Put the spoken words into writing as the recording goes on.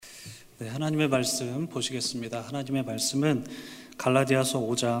네, 하나님의 말씀 보시겠습니다. 하나님의 말씀은 갈라디아서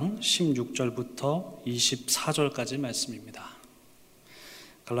 5장 16절부터 24절까지 말씀입니다.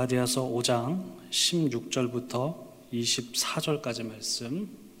 갈라디아서 5장 16절부터 24절까지 말씀,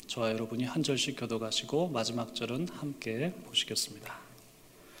 저와 여러분이 한 절씩 교독하시고 마지막 절은 함께 보시겠습니다.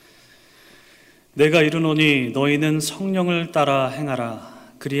 내가 이르노니 너희는 성령을 따라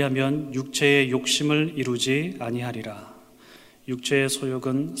행하라. 그리하면 육체의 욕심을 이루지 아니하리라. 육체의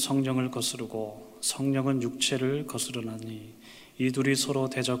소욕은 성령을 거스르고 성령은 육체를 거스르나니 이 둘이 서로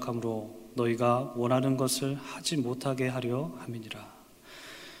대적하므로 너희가 원하는 것을 하지 못하게 하려 함이니라.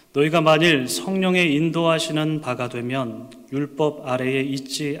 너희가 만일 성령의 인도하시는 바가 되면 율법 아래에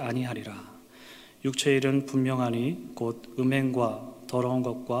있지 아니하리라. 육체의 일은 분명하니 곧 음행과 더러운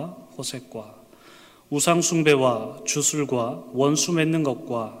것과 호색과 우상 숭배와 주술과 원수 맺는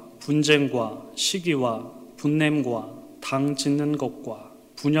것과 분쟁과 시기와 분냄과 당 짓는 것과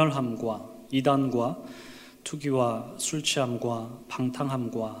분열함과 이단과 투기와 술 취함과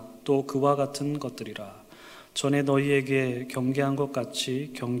방탕함과 또 그와 같은 것들이라. 전에 너희에게 경계한 것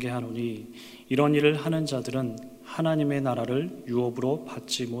같이 경계하노니 이런 일을 하는 자들은 하나님의 나라를 유업으로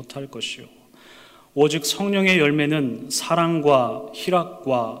받지 못할 것이요 오직 성령의 열매는 사랑과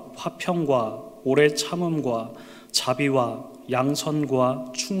희락과 화평과 오래 참음과 자비와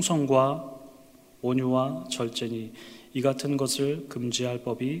양선과 충성과 온유와 절제니 이 같은 것을 금지할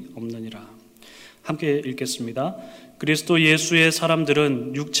법이 없느니라. 함께 읽겠습니다. 그리스도 예수의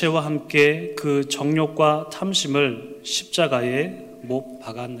사람들은 육체와 함께 그 정욕과 탐심을 십자가에 못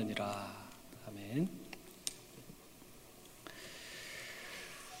박았느니라. 아멘.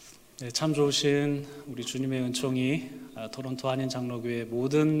 네, 참 좋으신 우리 주님의 은총이 토론토 한인장로교회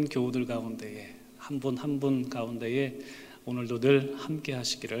모든 교우들 가운데에 한 분 한 분 가운데에 오늘도 늘 함께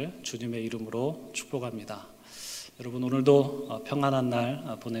하시기를 주님의 이름으로 축복합니다. 여러분 오늘도 평안한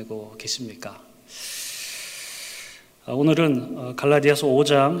날 보내고 계십니까? 오늘은 갈라디아서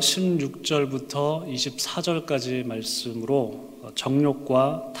 5장 16절부터 24절까지 말씀으로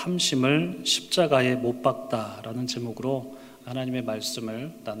정욕과 탐심을 십자가에 못 박다라는 제목으로 하나님의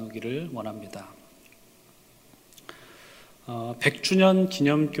말씀을 나누기를 원합니다. 100주년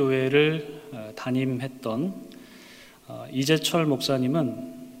기념교회를 담임했던 이재철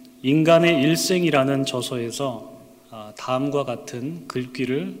목사님은 인간의 일생이라는 저서에서 다음과 같은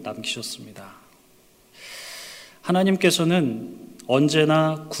글귀를 남기셨습니다. 하나님께서는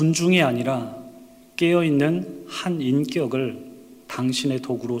언제나 군중이 아니라 깨어있는 한 인격을 당신의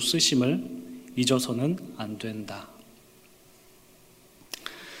도구로 쓰심을 잊어서는 안 된다.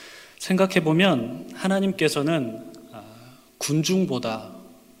 생각해보면 하나님께서는 군중보다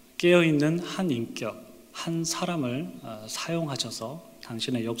깨어있는 한 인격, 한 사람을 사용하셔서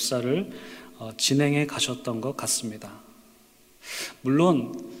당신의 역사를 진행해 가셨던 것 같습니다.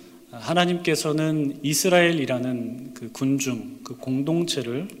 물론 하나님께서는 이스라엘이라는 그 군중, 그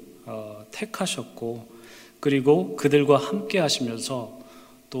공동체를 택하셨고 그리고 그들과 함께 하시면서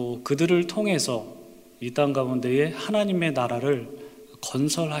또 그들을 통해서 이 땅 가운데에 하나님의 나라를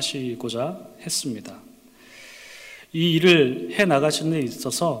건설하시고자 했습니다. 이 일을 해 나가시는 데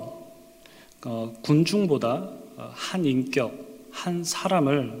있어서 군중보다 한 인격, 한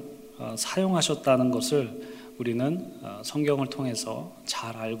사람을 사용하셨다는 것을 우리는 성경을 통해서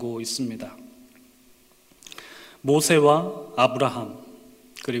잘 알고 있습니다. 모세와 아브라함,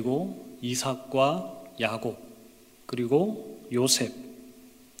 그리고 이삭과 야곱, 그리고 요셉,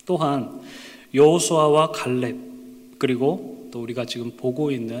 또한 여호수아와 갈렙, 그리고 또 우리가 지금 보고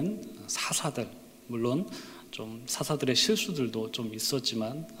있는 사사들, 물론 좀 사사들의 실수들도 좀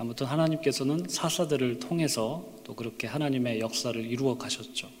있었지만 아무튼 하나님께서는 사사들을 통해서 또 그렇게 하나님의 역사를 이루어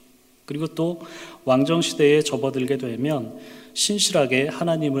가셨죠. 그리고 또 왕정시대에 접어들게 되면 신실하게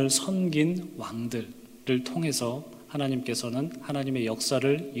하나님을 섬긴 왕들을 통해서 하나님께서는 하나님의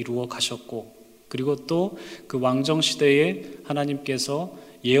역사를 이루어 가셨고 그리고 또 그 왕정시대에 하나님께서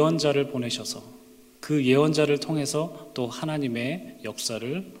예언자를 보내셔서 그 예언자를 통해서 또 하나님의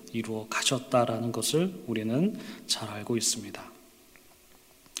역사를 이루어 가셨다라는 것을 우리는 잘 알고 있습니다.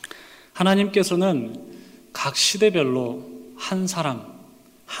 하나님께서는 각 시대별로 한 사람,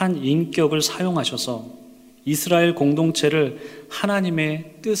 한 인격을 사용하셔서 이스라엘 공동체를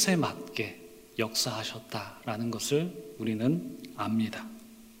하나님의 뜻에 맞게 역사하셨다라는 것을 우리는 압니다.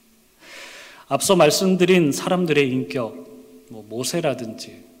 앞서 말씀드린 사람들의 인격,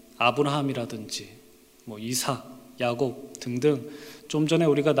 모세라든지 아브라함이라든지 이삭, 야곱 등등 좀 전에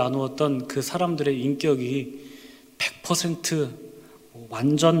우리가 나누었던 그 사람들의 인격이 100%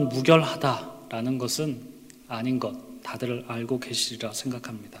 완전 무결하다라는 것은 아닌 것 다들 알고 계시리라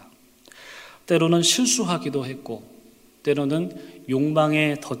생각합니다. 때로는 실수하기도 했고 때로는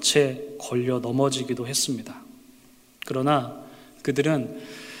욕망의 덫에 걸려 넘어지기도 했습니다. 그러나 그들은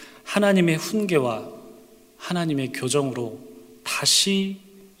하나님의 훈계와 하나님의 교정으로 다시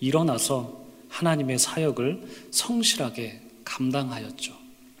일어나서 하나님의 사역을 성실하게 감당하였죠.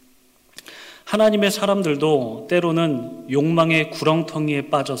 하나님의 사람들도 때로는 욕망의 구렁텅이에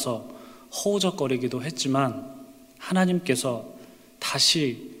빠져서 허우적거리기도 했지만 하나님께서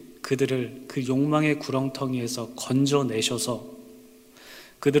다시 그들을 그 욕망의 구렁텅이에서 건져내셔서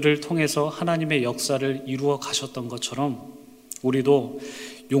그들을 통해서 하나님의 역사를 이루어 가셨던 것처럼 우리도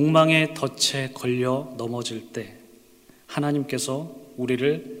욕망의 덫에 걸려 넘어질 때 하나님께서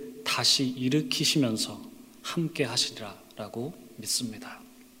우리를 다시 일으키시면서 함께 하시리라고 믿습니다.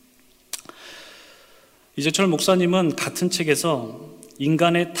 이재철 목사님은 같은 책에서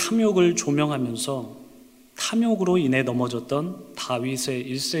인간의 탐욕을 조명하면서 탐욕으로 인해 넘어졌던 다윗의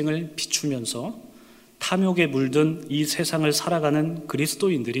일생을 비추면서 탐욕에 물든 이 세상을 살아가는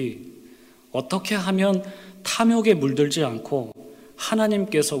그리스도인들이 어떻게 하면 탐욕에 물들지 않고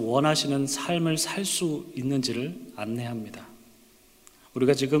하나님께서 원하시는 삶을 살 수 있는지를 안내합니다.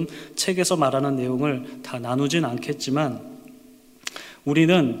 우리가 지금 책에서 말하는 내용을 다 나누진 않겠지만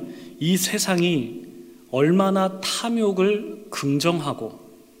우리는 이 세상이 얼마나 탐욕을 긍정하고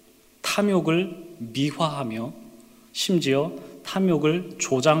탐욕을 미화하며 심지어 탐욕을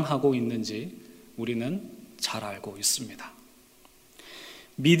조장하고 있는지 우리는 잘 알고 있습니다.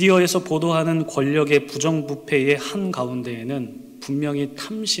 미디어에서 보도하는 권력의 부정부패의 한가운데에는 분명히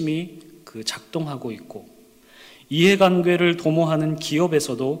탐심이 작동하고 있고 이해관계를 도모하는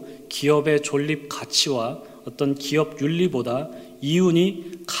기업에서도 기업의 존립 가치와 어떤 기업 윤리보다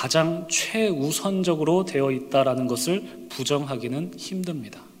이윤이 가장 최우선적으로 되어 있다는 것을 부정하기는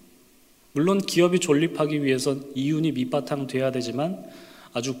힘듭니다. 물론 기업이 존립하기 위해선 이윤이 밑바탕 돼야 되지만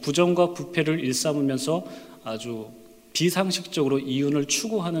아주 부정과 부패를 일삼으면서 아주 비상식적으로 이윤을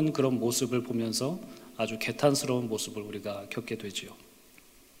추구하는 그런 모습을 보면서 아주 개탄스러운 모습을 우리가 겪게 되지요.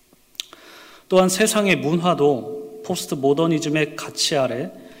 또한 세상의 문화도 포스트 모더니즘의 가치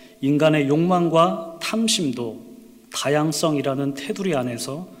아래 인간의 욕망과 탐심도 다양성이라는 테두리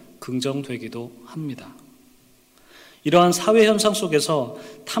안에서 긍정되기도 합니다. 이러한 사회 현상 속에서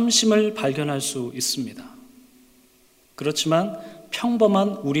탐심을 발견할 수 있습니다. 그렇지만 평범한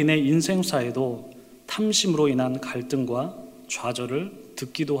우리네 인생사에도 탐심으로 인한 갈등과 좌절을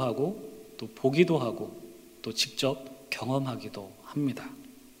듣기도 하고 또 보기도 하고 또 직접 경험하기도 합니다.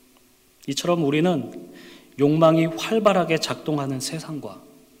 이처럼 우리는 욕망이 활발하게 작동하는 세상과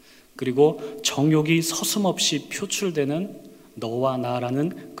그리고 정욕이 서슴없이 표출되는 너와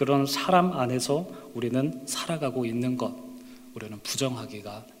나라는 그런 사람 안에서 우리는 살아가고 있는 것, 우리는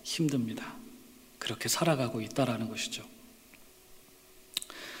부정하기가 힘듭니다. 그렇게 살아가고 있다라는 것이죠.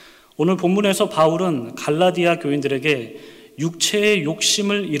 오늘 본문에서 바울은 갈라디아 교인들에게 육체의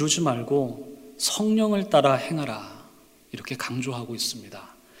욕심을 이루지 말고 성령을 따라 행하라 이렇게 강조하고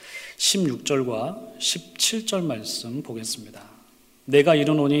있습니다. 16절과 17절 말씀 보겠습니다. 내가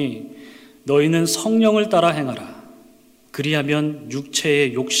이르노니 너희는 성령을 따라 행하라. 그리하면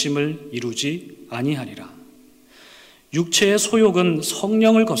육체의 욕심을 이루지 아니하리라. 육체의 소욕은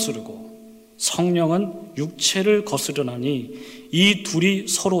성령을 거스르고 성령은 육체를 거스르나니 이 둘이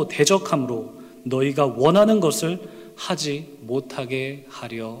서로 대적함으로 너희가 원하는 것을 하지 못하게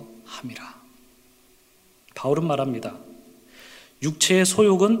하려 함이라. 바울은 말합니다. 육체의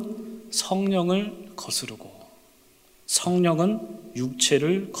소욕은 성령을 거스르고 성령은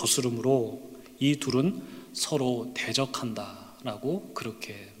육체를 거스름으로 이 둘은 서로 대적한다라고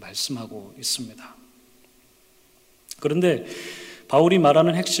그렇게 말씀하고 있습니다. 그런데 바울이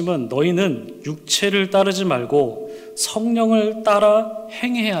말하는 핵심은 너희는 육체를 따르지 말고 성령을 따라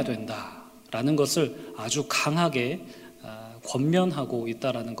행해야 된다라는 것을 아주 강하게 권면하고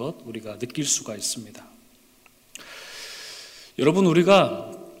있다라는 것 우리가 느낄 수가 있습니다. 여러분,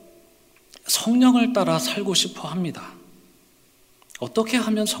 우리가 성령을 따라 살고 싶어 합니다. 어떻게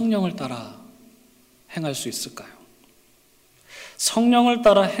하면 성령을 따라 행할 수 있을까요? 성령을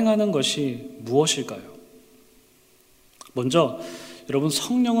따라 행하는 것이 무엇일까요? 먼저 여러분,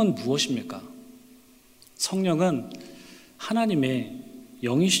 성령은 무엇입니까? 성령은 하나님의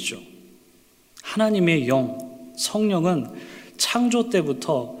영이시죠. 하나님의 영, 성령은 창조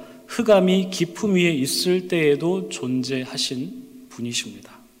때부터 흑암이 깊음 위에 있을 때에도 존재하신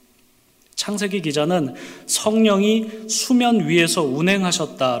분이십니다. 창세기 기자는 성령이 수면 위에서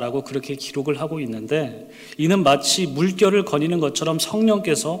운행하셨다라고 그렇게 기록을 하고 있는데 이는 마치 물결을 거니는 것처럼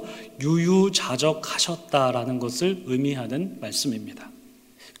성령께서 유유자적하셨다라는 것을 의미하는 말씀입니다.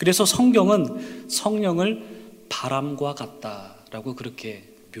 그래서 성경은 성령을 바람과 같다라고 그렇게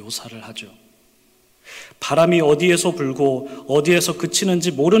묘사를 하죠. 바람이 어디에서 불고 어디에서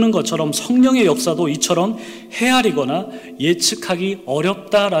그치는지 모르는 것처럼 성령의 역사도 이처럼 헤아리거나 예측하기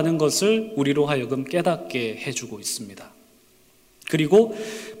어렵다라는 것을 우리로 하여금 깨닫게 해주고 있습니다. 그리고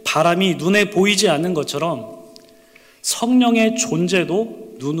바람이 눈에 보이지 않는 것처럼 성령의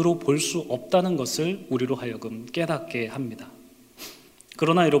존재도 눈으로 볼 수 없다는 것을 우리로 하여금 깨닫게 합니다.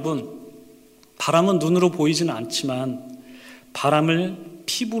 그러나 여러분, 바람은 눈으로 보이지는 않지만 바람을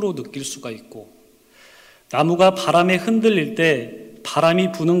피부로 느낄 수가 있고, 나무가 바람에 흔들릴 때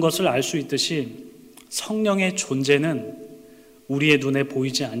바람이 부는 것을 알 수 있듯이 성령의 존재는 우리의 눈에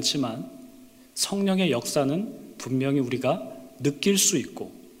보이지 않지만 성령의 역사는 분명히 우리가 느낄 수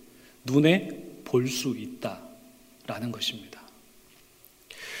있고 눈에 볼 수 있다라는 것입니다.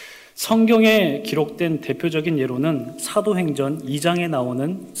 성경에 기록된 대표적인 예로는 사도행전 2장에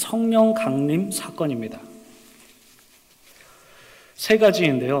나오는 성령 강림 사건입니다. 세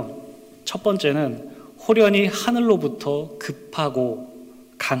가지인데요. 첫 번째는 호련히 하늘로부터 급하고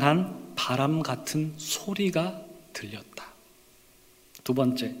강한 바람 같은 소리가 들렸다. 두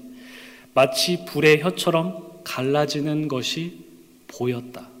번째, 마치 불의 혀처럼 갈라지는 것이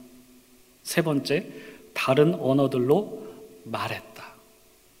보였다. 세 번째, 다른 언어들로 말했다.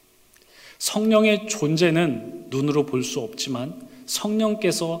 성령의 존재는 눈으로 볼 수 없지만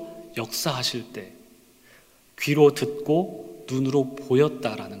성령께서 역사하실 때 귀로 듣고 눈으로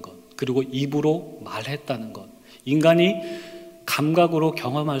보였다라는 것, 그리고 입으로 말했다는 것, 인간이 감각으로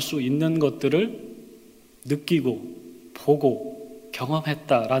경험할 수 있는 것들을 느끼고 보고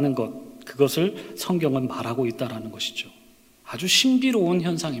경험했다라는 것, 그것을 성경은 말하고 있다라는 것이죠. 아주 신비로운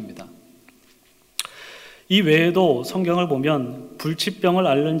현상입니다. 이 외에도 성경을 보면 불치병을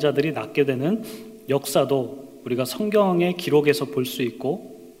앓는 자들이 낫게 되는 역사도 우리가 성경의 기록에서 볼 수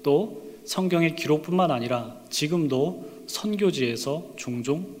있고, 또 성경의 기록뿐만 아니라 지금도 선교지에서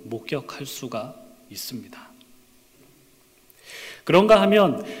종종 목격할 수가 있습니다. 그런가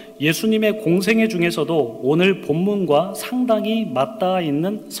하면 예수님의 공생애 중에서도 오늘 본문과 상당히 맞닿아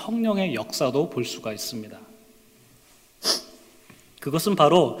있는 성령의 역사도 볼 수가 있습니다. 그것은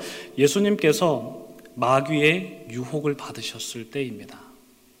바로 예수님께서 마귀의 유혹을 받으셨을 때입니다.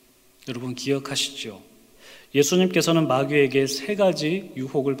 여러분 기억하시죠? 예수님께서는 마귀에게 세 가지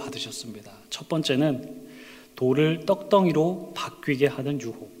유혹을 받으셨습니다. 첫 번째는 돌을 떡덩이로 바뀌게 하는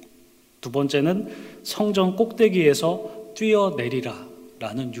유혹, 두 번째는 성전 꼭대기에서 뛰어내리라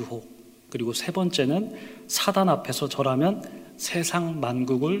라는 유혹, 그리고 세 번째는 사단 앞에서 절하면 세상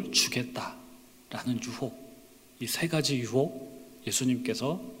만국을 주겠다 라는 유혹. 이 세 가지 유혹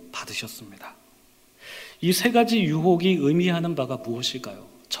예수님께서 받으셨습니다. 이 세 가지 유혹이 의미하는 바가 무엇일까요?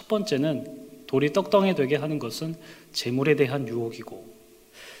 첫 번째는 돌이 떡덩이 되게 하는 것은 재물에 대한 유혹이고,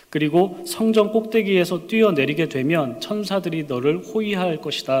 그리고 성전 꼭대기에서 뛰어내리게 되면 천사들이 너를 호위할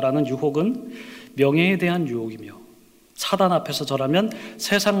것이다 라는 유혹은 명예에 대한 유혹이며, 사단 앞에서 절하면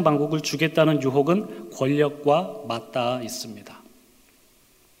세상 만국을 주겠다는 유혹은 권력과 맞닿아 있습니다.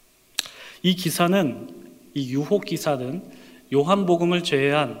 이 유혹 기사는 요한복음을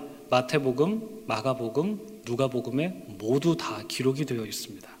제외한 마태복음, 마가복음, 누가복음에 모두 다 기록이 되어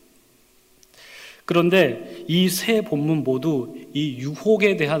있습니다. 그런데 이 세 본문 모두 이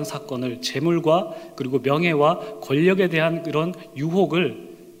유혹에 대한 사건을, 재물과 그리고 명예와 권력에 대한 그런 유혹을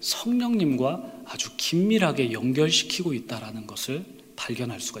성령님과 아주 긴밀하게 연결시키고 있다는 것을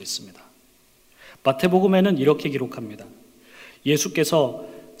발견할 수가 있습니다. 마태복음에는 이렇게 기록합니다. 예수께서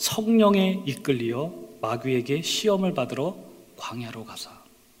성령에 이끌리어 마귀에게 시험을 받으러 광야로 가사.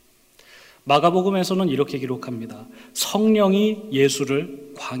 마가복음에서는 이렇게 기록합니다. 성령이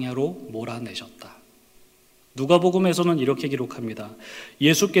예수를 광야로 몰아내셨다. 누가복음에서는 이렇게 기록합니다.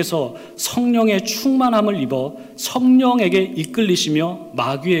 예수께서 성령의 충만함을 입어 성령에게 이끌리시며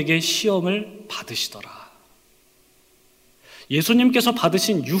마귀에게 시험을 받으시더라. 예수님께서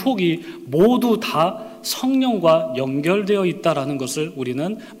받으신 유혹이 모두 다 성령과 연결되어 있다는 것을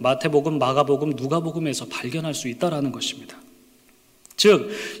우리는 마태복음, 마가복음, 누가복음에서 발견할 수 있다는 것입니다.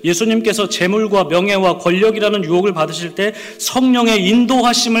 즉 예수님께서 재물과 명예와 권력이라는 유혹을 받으실 때 성령의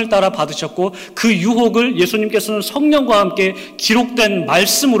인도하심을 따라 받으셨고, 그 유혹을 예수님께서는 성령과 함께 기록된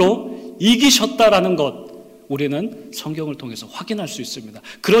말씀으로 이기셨다라는 것, 우리는 성경을 통해서 확인할 수 있습니다.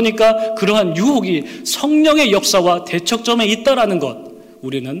 그러니까 그러한 유혹이 성령의 역사와 대척점에 있다라는 것,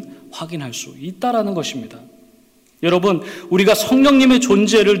 우리는 확인할 수 있다라는 것입니다. 여러분, 우리가 성령님의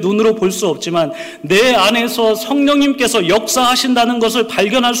존재를 눈으로 볼 수 없지만 내 안에서 성령님께서 역사하신다는 것을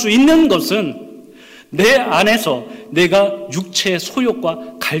발견할 수 있는 것은 내 안에서 내가 육체의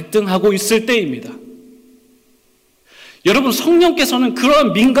소욕과 갈등하고 있을 때입니다. 여러분, 성령께서는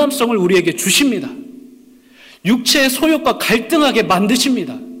그러한 민감성을 우리에게 주십니다. 육체의 소욕과 갈등하게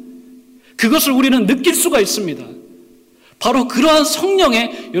만드십니다. 그것을 우리는 느낄 수가 있습니다. 바로 그러한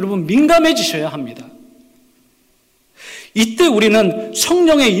성령에 여러분 민감해지셔야 합니다. 이때 우리는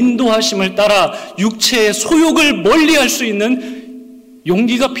성령의 인도하심을 따라 육체의 소욕을 멀리할 수 있는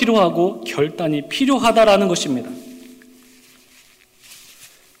용기가 필요하고 결단이 필요하다라는 것입니다.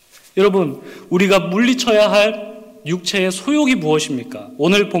 여러분, 우리가 물리쳐야 할 육체의 소욕이 무엇입니까?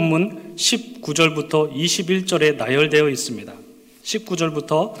 오늘 본문 19절부터 21절에 나열되어 있습니다.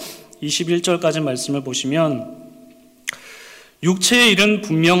 19절부터 21절까지 말씀을 보시면 육체의 일은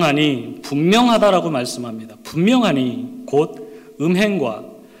분명하다라고 말씀합니다. 분명하니 곧 음행과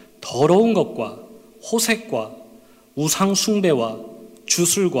더러운 것과 호색과 우상 숭배와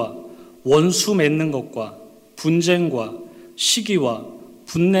주술과 원수 맺는 것과 분쟁과 시기와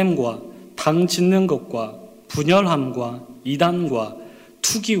분냄과 당 짓는 것과 분열함과 이단과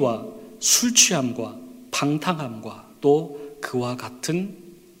투기와 술 취함과 방탕함과 또 그와 같은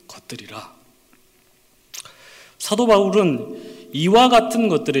것들이라. 사도 바울은 이와 같은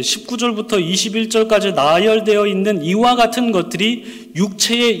것들이 19절부터 21절까지 나열되어 있는 이와 같은 것들이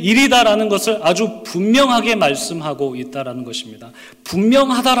육체의 일이다라는 것을 아주 분명하게 말씀하고 있다라는 것입니다.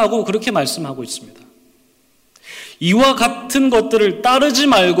 분명하다라고 그렇게 말씀하고 있습니다. 이와 같은 것들을 따르지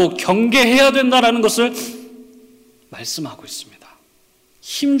말고 경계해야 된다라는 것을 말씀하고 있습니다.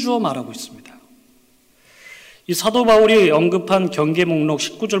 힘주어 말하고 있습니다. 이 사도 바울이 언급한 경계 목록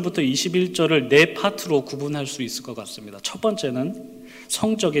 19절부터 21절을 네 파트로 구분할 수 있을 것 같습니다. 첫 번째는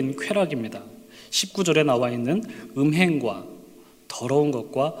성적인 쾌락입니다. 19절에 나와 있는 음행과 더러운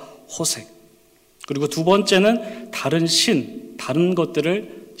것과 호색. 그리고 두 번째는 다른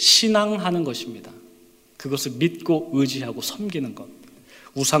것들을 신앙하는 것입니다. 그것을 믿고 의지하고 섬기는 것.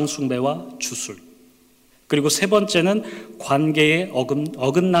 우상 숭배와 주술. 그리고 세 번째는 관계의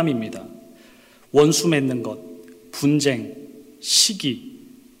어긋남입니다. 원수 맺는 것, 분쟁, 시기,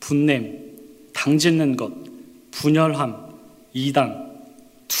 분냄, 당짓는 것, 분열함, 이단,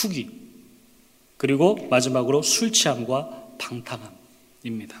 투기, 그리고 마지막으로 술 취함과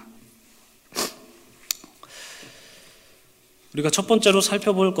방탕함입니다. 우리가 첫 번째로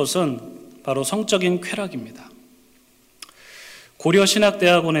살펴볼 것은 바로 성적인 쾌락입니다.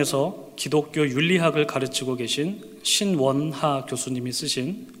 고려신학대학원에서 기독교 윤리학을 가르치고 계신 신원하 교수님이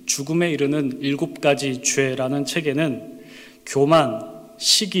쓰신 죽음에 이르는 7가지 죄라는 책에는 교만,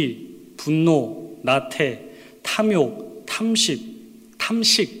 시기, 분노, 나태, 탐욕,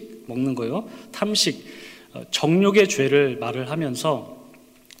 탐식 먹는 거요. 탐식, 정욕의 죄를 말을 하면서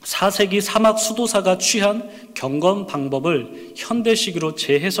 4세기 사막 수도사가 취한 경건 방법을 현대식으로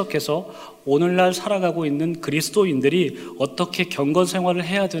재해석해서 오늘날 살아가고 있는 그리스도인들이 어떻게 경건 생활을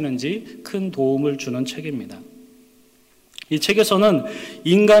해야 되는지 큰 도움을 주는 책입니다. 이 책에서는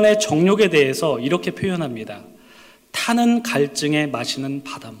인간의 정욕에 대해서 이렇게 표현합니다. 타는 갈증에 마시는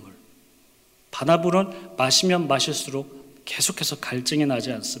바닷물. 바닷물은 마시면 마실수록 계속해서 갈증이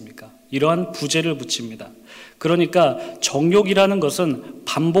나지 않습니까? 이러한 부제를 붙입니다. 그러니까 정욕이라는 것은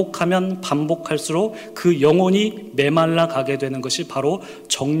반복하면 반복할수록 그 영혼이 메말라 가게 되는 것이 바로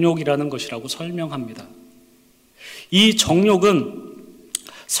정욕이라는 것이라고 설명합니다. 이 정욕은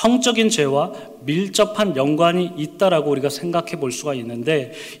성적인 죄와 밀접한 연관이 있다라고 우리가 생각해 볼 수가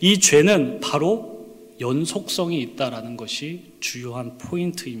있는데 이 죄는 바로 연속성이 있다라는 것이 주요한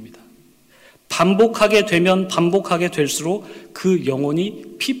포인트입니다. 반복하게 되면 반복하게 될수록 그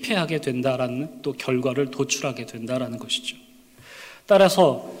영혼이 피폐하게 된다라는 또 결과를 도출하게 된다라는 것이죠.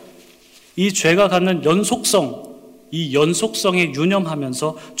 따라서 이 죄가 갖는 이 연속성에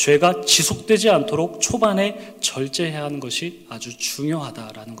유념하면서 죄가 지속되지 않도록 초반에 절제해야 하는 것이 아주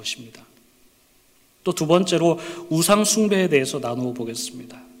중요하다라는 것입니다. 또 두 번째로 우상 숭배에 대해서 나누어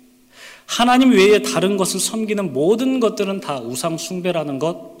보겠습니다. 하나님 외에 다른 것을 섬기는 모든 것들은 다 우상 숭배라는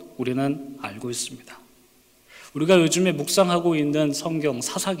것 우리는 알고 있습니다. 우리가 요즘에 묵상하고 있는 성경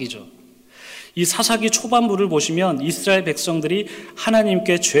사사기죠. 이 사사기 초반부를 보시면 이스라엘 백성들이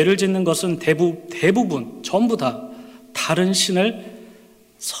하나님께 죄를 짓는 것은 대부분 전부 다 다른 신을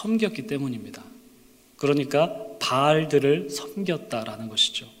섬겼기 때문입니다. 그러니까 바알들을 섬겼다라는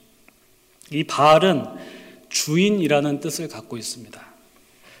것이죠. 이 바알은 주인이라는 뜻을 갖고 있습니다.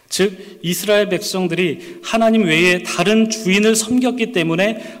 즉 이스라엘 백성들이 하나님 외에 다른 주인을 섬겼기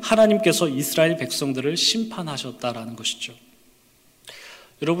때문에 하나님께서 이스라엘 백성들을 심판하셨다라는 것이죠.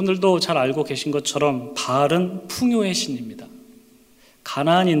 여러분들도 잘 알고 계신 것처럼 바알은 풍요의 신입니다.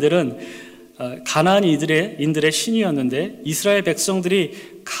 가나안인들의 신이었는데 이스라엘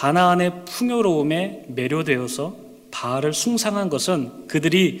백성들이 가나안의 풍요로움에 매료되어서 바알을 숭상한 것은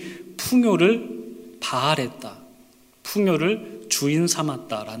그들이 풍요를 바알했다, 풍요를 주인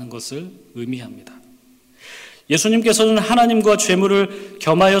삼았다라는 것을 의미합니다. 예수님께서는 하나님과 죄물을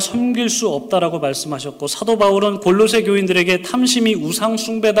겸하여 섬길 수 없다라고 말씀하셨고, 사도 바울은 골로새 교인들에게 탐심이 우상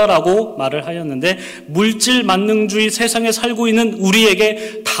숭배다라고 말을 하였는데, 물질 만능주의 세상에 살고 있는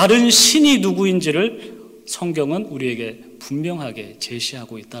우리에게 다른 신이 누구인지를 성경은 우리에게 분명하게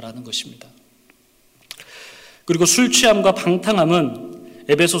제시하고 있다라는 것입니다. 그리고 술 취함과 방탕함은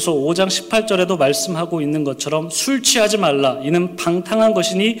에베소서 5장 18절에도 말씀하고 있는 것처럼 술 취하지 말라, 이는 방탕한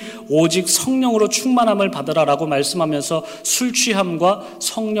것이니 오직 성령으로 충만함을 받으라라고 말씀하면서 술 취함과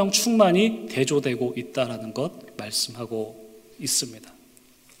성령 충만이 대조되고 있다라는 것 말씀하고 있습니다.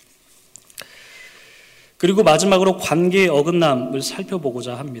 그리고 마지막으로 관계의 어긋남을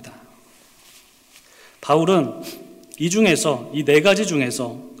살펴보고자 합니다. 바울은 이 네 가지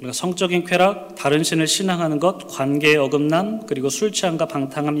중에서, 그러니까 성적인 쾌락, 다른 신을 신앙하는 것, 관계의 어긋남, 그리고 술 취함과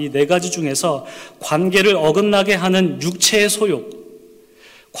방탕함, 이 네 가지 중에서 관계를 어긋나게 하는 육체의 소욕,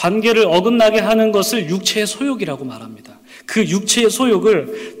 관계를 어긋나게 하는 것을 육체의 소욕이라고 말합니다. 그 육체의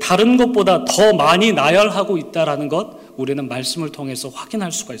소욕을 다른 것보다 더 많이 나열하고 있다는 것, 우리는 말씀을 통해서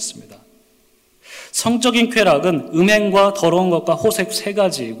확인할 수가 있습니다. 성적인 쾌락은 음행과 더러운 것과 호색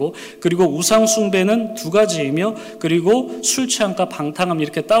 3가지이고, 그리고 우상 숭배는 2가지이며, 그리고 술 취함과 방탕함,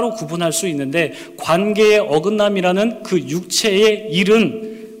 이렇게 따로 구분할 수 있는데, 관계의 어긋남이라는 그 육체의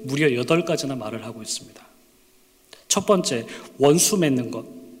일은 무려 8가지나 말을 하고 있습니다. 첫 번째, 원수 맺는 것,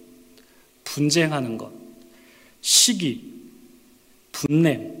 분쟁하는 것, 시기,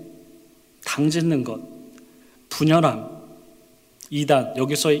 분냄, 당짓는 것, 분열함, 이단,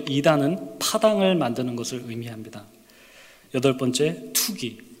 여기서의 이단은 파당을 만드는 것을 의미합니다. 8번째,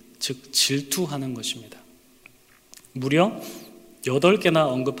 투기, 즉 질투하는 것입니다. 무려 8개나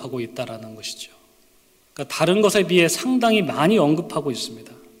언급하고 있다는 것이죠. 그러니까 다른 것에 비해 상당히 많이 언급하고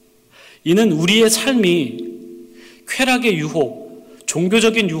있습니다. 이는 우리의 삶이 쾌락의 유혹,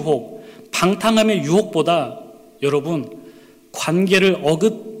 종교적인 유혹, 방탕함의 유혹보다 여러분, 관계를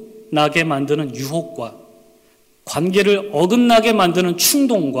어긋나게 만드는 유혹과 관계를 어긋나게 만드는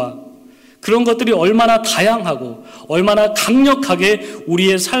충동과 그런 것들이 얼마나 다양하고 얼마나 강력하게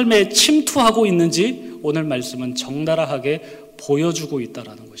우리의 삶에 침투하고 있는지 오늘 말씀은 적나라하게 보여주고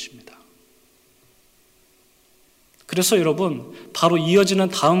있다는 것입니다. 그래서 여러분, 바로 이어지는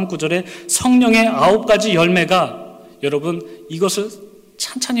다음 구절에 성령의 9가지 열매가, 여러분 이것을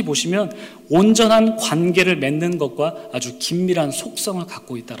찬찬히 보시면 온전한 관계를 맺는 것과 아주 긴밀한 속성을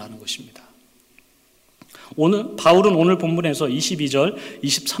갖고 있다는 것입니다. 바울은 오늘 본문에서 22절,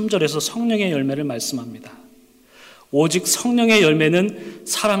 23절에서 성령의 열매를 말씀합니다. 오직 성령의 열매는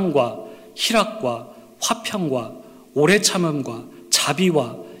사랑과 희락과 화평과 오래 참음과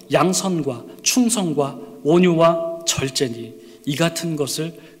자비와 양선과 충성과 온유와 절제니 이 같은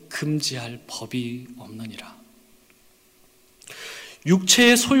것을 금지할 법이 없느니라.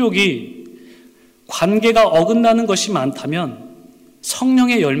 육체의 소욕이 관계가 어긋나는 것이 많다면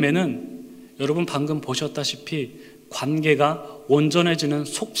성령의 열매는 여러분 방금 보셨다시피 관계가 온전해지는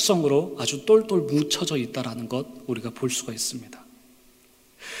속성으로 아주 똘똘 뭉쳐져 있다는 것 우리가 볼 수가 있습니다.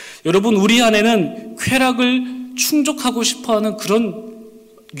 여러분, 우리 안에는 쾌락을 충족하고 싶어하는 그런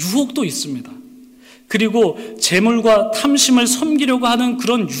유혹도 있습니다. 그리고 재물과 탐심을 섬기려고 하는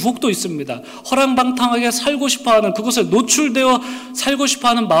그런 유혹도 있습니다. 허랑방탕하게 살고 싶어하는, 그것에 노출되어 살고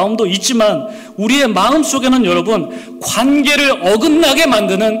싶어하는 마음도 있지만 우리의 마음 속에는 여러분 관계를 어긋나게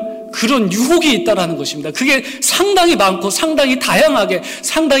만드는 그런 유혹이 있다는 것입니다. 그게 상당히 많고 상당히 다양하게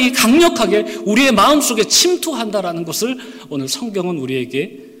상당히 강력하게 우리의 마음속에 침투한다는 것을 오늘 성경은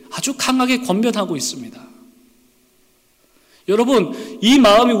우리에게 아주 강하게 권면하고 있습니다. 여러분, 이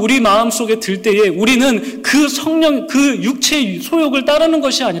마음이 우리 마음속에 들 때에 우리는 그 육체의 소욕을 따르는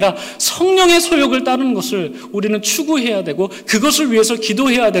것이 아니라 성령의 소욕을 따르는 것을 우리는 추구해야 되고, 그것을 위해서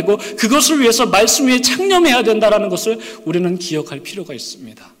기도해야 되고, 그것을 위해서 말씀 위에 창념해야 된다는 것을 우리는 기억할 필요가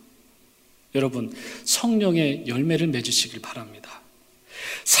있습니다. 여러분, 성령의 열매를 맺으시길 바랍니다.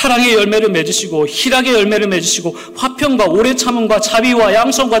 사랑의 열매를 맺으시고 희락의 열매를 맺으시고 화평과 오래 참음과 자비와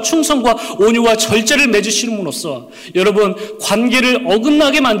양선과 충성과 온유와 절제를 맺으심으로써 여러분 관계를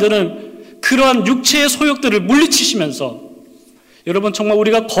어긋나게 만드는 그러한 육체의 소욕들을 물리치시면서 여러분 정말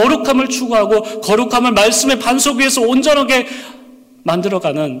우리가 거룩함을 추구하고 거룩함을 말씀의 반석 위에서 온전하게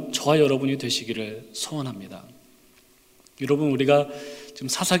만들어가는 저와 여러분이 되시기를 소원합니다. 여러분, 우리가 지금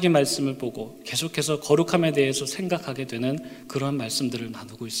사사기 말씀을 보고 계속해서 거룩함에 대해서 생각하게 되는 그러한 말씀들을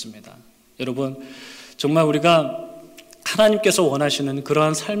나누고 있습니다. 여러분, 정말 우리가 하나님께서 원하시는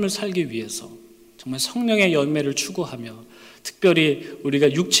그러한 삶을 살기 위해서 정말 성령의 열매를 추구하며 특별히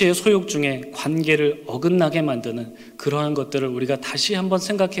우리가 육체의 소욕 중에 관계를 어긋나게 만드는 그러한 것들을 우리가 다시 한번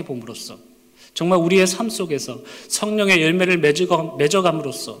생각해 봄으로써 정말 우리의 삶 속에서 성령의 열매를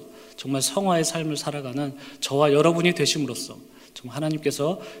맺어감으로써 정말 성화의 삶을 살아가는 저와 여러분이 되심으로써 정말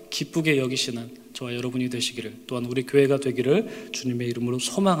하나님께서 기쁘게 여기시는 저와 여러분이 되시기를, 또한 우리 교회가 되기를 주님의 이름으로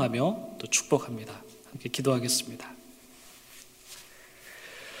소망하며 또 축복합니다. 함께 기도하겠습니다.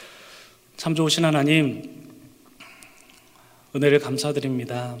 참 좋으신 하나님, 은혜를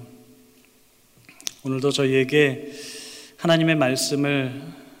감사드립니다. 오늘도 저희에게 하나님의 말씀을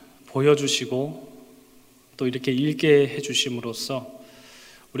보여주시고 또 이렇게 읽게 해주심으로써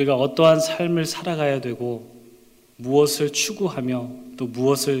우리가 어떠한 삶을 살아가야 되고 무엇을 추구하며 또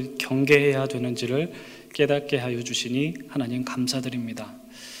무엇을 경계해야 되는지를 깨닫게 하여 주시니 하나님 감사드립니다.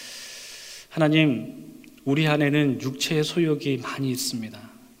 하나님, 우리 안에는 육체의 소욕이 많이 있습니다.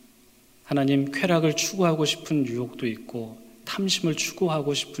 하나님, 쾌락을 추구하고 싶은 유혹도 있고 탐심을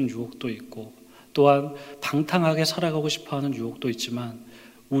추구하고 싶은 유혹도 있고 또한 방탕하게 살아가고 싶어하는 유혹도 있지만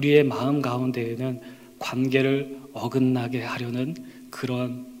우리의 마음 가운데에는 관계를 어긋나게 하려는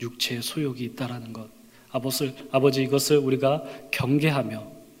그런 육체의 소욕이 있다라는 것, 아버지, 이것을 우리가 경계하며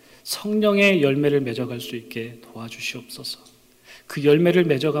성령의 열매를 맺어갈 수 있게 도와주시옵소서. 그 열매를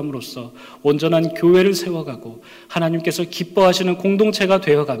맺어감으로써 온전한 교회를 세워가고 하나님께서 기뻐하시는 공동체가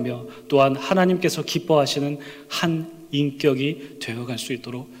되어가며 또한 하나님께서 기뻐하시는 한 인격이 되어갈 수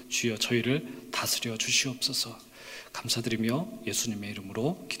있도록 주여 저희를 다스려 주시옵소서. 감사드리며 예수님의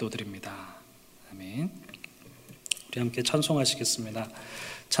이름으로 기도드립니다. 아멘. 우리 함께 찬송하시겠습니다.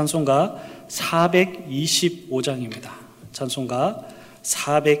 찬송가 425장입니다. 찬송가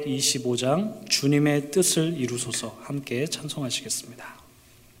 425장 주님의 뜻을 이루소서 함께 찬송하시겠습니다.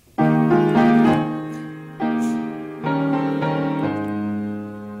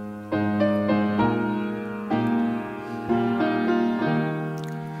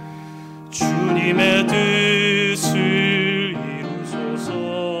 주님의 뜻을 이루소서.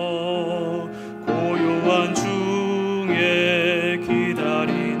 고요한 중에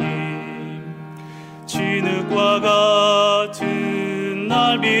기다리니 진흙과 같은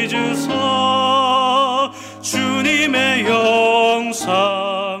날 빚으사 주님의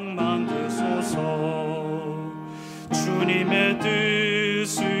영상 만드소서. 주님의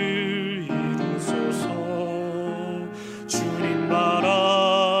뜻을 이루소서. 주님 발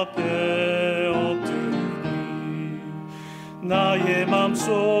앞에 엎드리니 나의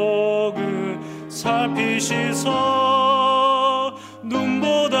맘속을 살피시사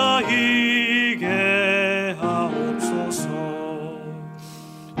눈보다 희게 하옵소서.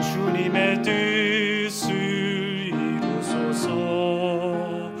 주님의 뜻을 이루소서.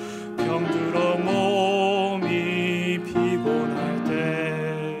 병들어 몸이 피곤할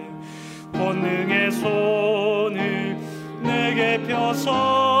때 권능의 손을 내게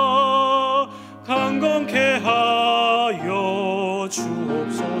펴서 강건케 하여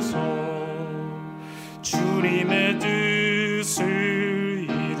주옵소서. 주님의 뜻을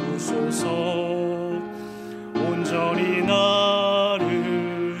이루소서. 온전히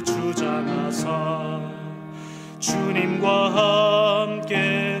나를 주장하사 주님과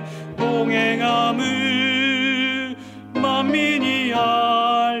함께 동행함을 만민이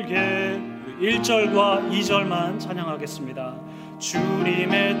알게. 1절과 2절만 찬양하겠습니다.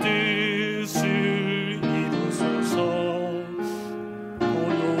 주님의 뜻을 이루소서.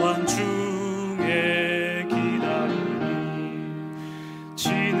 고요한 중에 기다리니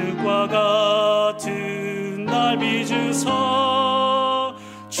진흙과 같은 날 빚으사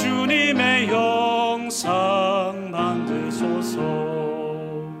주님의 영상 만드소서.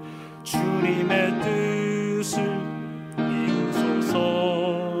 주님의 뜻을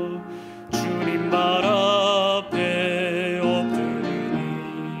이루소서. 주님 발 앞에 엎드리니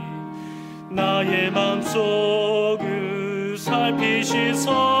나의 맘속을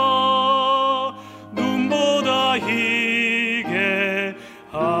살피시사 눈보다 희게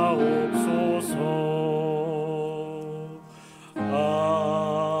하옵소서.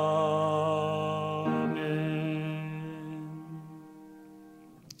 아멘.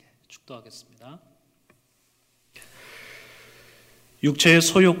 축도하겠습니다. 육체의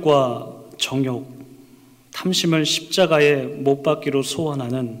소욕과 정욕, 탐심을 십자가에 못 박기로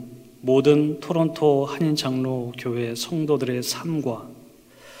소원하는 모든 토론토 한인장로교회 성도들의 삶과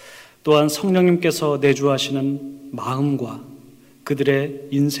또한 성령님께서 내주하시는 마음과 그들의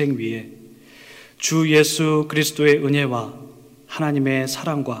인생 위에 주 예수 그리스도의 은혜와 하나님의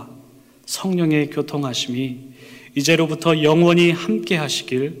사랑과 성령의 교통하심이 이제로부터 영원히 함께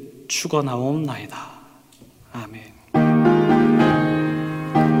하시길 축원하옵나이다. 아멘.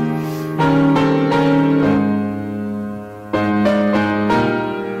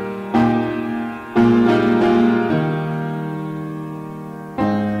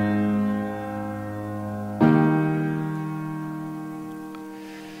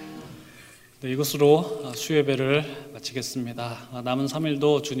 네, 이것으로 수요예배를 마치겠습니다. 남은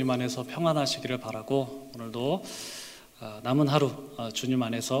 3일도 주님 안에서 평안하시기를 바라고 오늘도 남은 하루 주님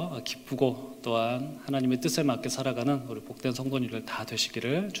안에서 기쁘고 또한 하나님의 뜻에 맞게 살아가는 우리 복된 성도님들 다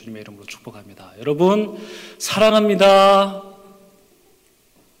되시기를 주님의 이름으로 축복합니다. 여러분 사랑합니다.